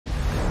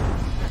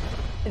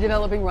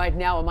Developing right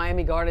now, a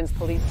Miami Gardens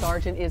police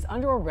sergeant is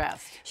under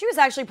arrest. She was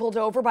actually pulled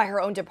over by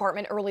her own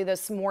department early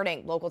this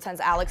morning. Local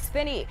 10's Alex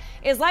Finney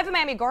is live in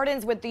Miami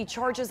Gardens with the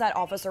charges that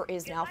officer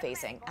is now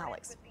facing.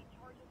 Alex.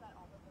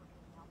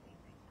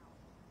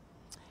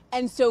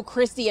 And so,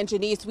 Christy and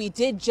Janice, we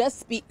did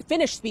just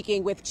finish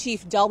speaking with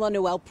Chief Delma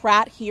Noel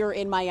Pratt here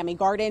in Miami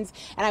Gardens.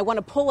 And I want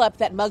to pull up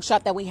that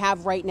mugshot that we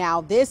have right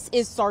now. This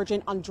is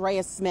Sergeant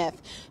Andrea Smith,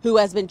 who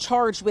has been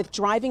charged with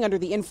driving under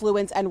the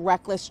influence and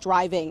reckless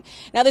driving.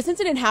 Now, this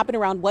incident happened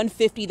around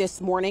 1:50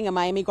 this morning. A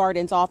Miami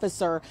Gardens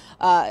officer,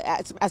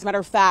 as a matter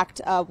of fact,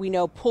 we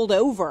know, pulled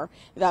over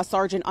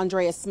Sergeant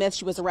Andrea Smith.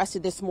 She was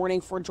arrested this morning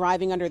for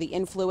driving under the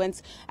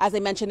influence. As I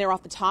mentioned there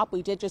off the top,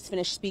 we did just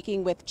finish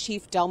speaking with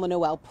Chief Delma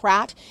Noel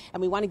Pratt. And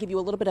we want to give you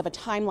a little bit of a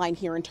timeline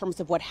here in terms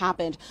of what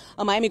happened.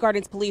 A Miami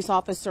Gardens police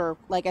officer,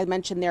 like I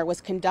mentioned there, was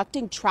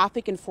conducting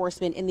traffic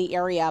enforcement in the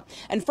area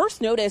and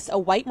first noticed a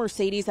white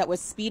Mercedes that was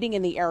speeding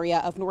in the area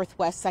of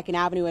Northwest 2nd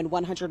Avenue and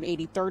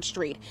 183rd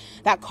Street.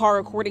 That car,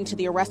 according to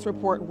the arrest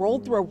report,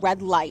 rolled through a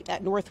red light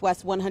at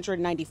Northwest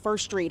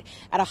 191st Street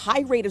at a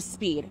high rate of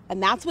speed.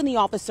 And that's when the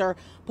officer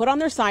put on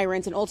their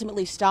sirens and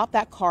ultimately stopped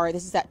that car.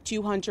 This is at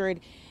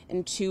 200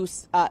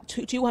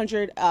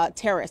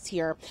 Terrace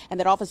here, and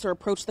that officer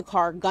approached the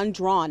car, gun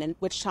drawn, in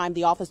which time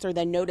the officer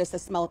then noticed the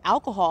smell of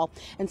alcohol,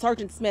 and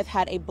Sergeant Smith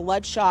had a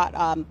bloodshot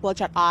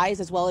eyes,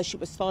 as well as she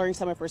was slurring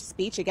some of her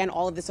speech. Again,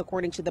 all of this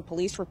according to the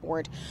police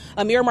report.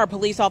 A Miramar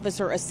police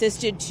officer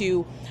assisted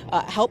to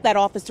help that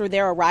officer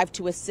there arrive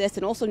to assist,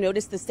 and also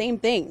noticed the same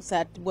things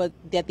that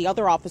the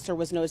other officer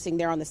was noticing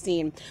there on the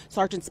scene.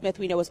 Sergeant Smith,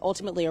 we know, was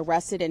ultimately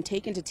arrested and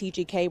taken to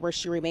TGK, where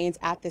she remains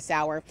at this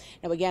hour.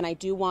 Now, again, I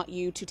do want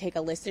you to take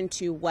a listen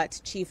to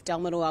what Chief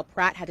Delma Noel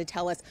Pratt had to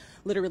tell us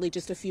literally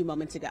just a few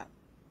moments ago.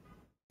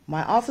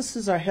 My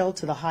officers are held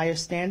to the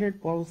highest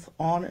standard, both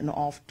on and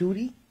off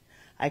duty.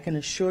 I can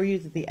assure you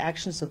that the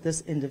actions of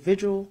this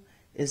individual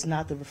is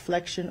not the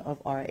reflection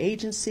of our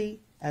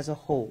agency as a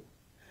whole.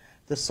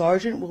 The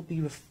sergeant will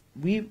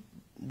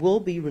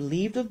be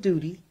relieved of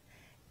duty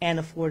and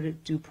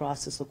afforded due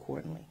process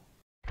accordingly.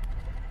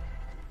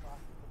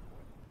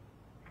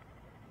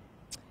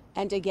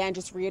 And again,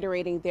 just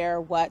reiterating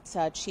there what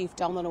Chief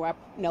Delma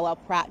Noel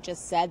Pratt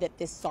just said, that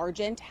this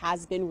sergeant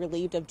has been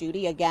relieved of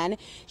duty. Again,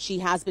 she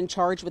has been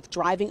charged with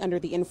driving under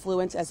the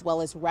influence as well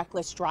as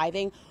reckless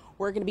driving.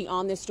 We're going to be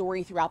on this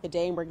story throughout the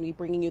day, and we're going to be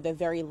bringing you the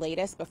very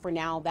latest. But for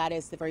now, that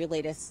is the very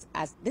latest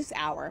as this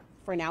hour.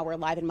 For now, we're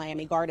live in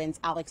Miami Gardens.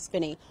 Alex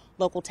Finney,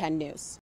 Local 10 News.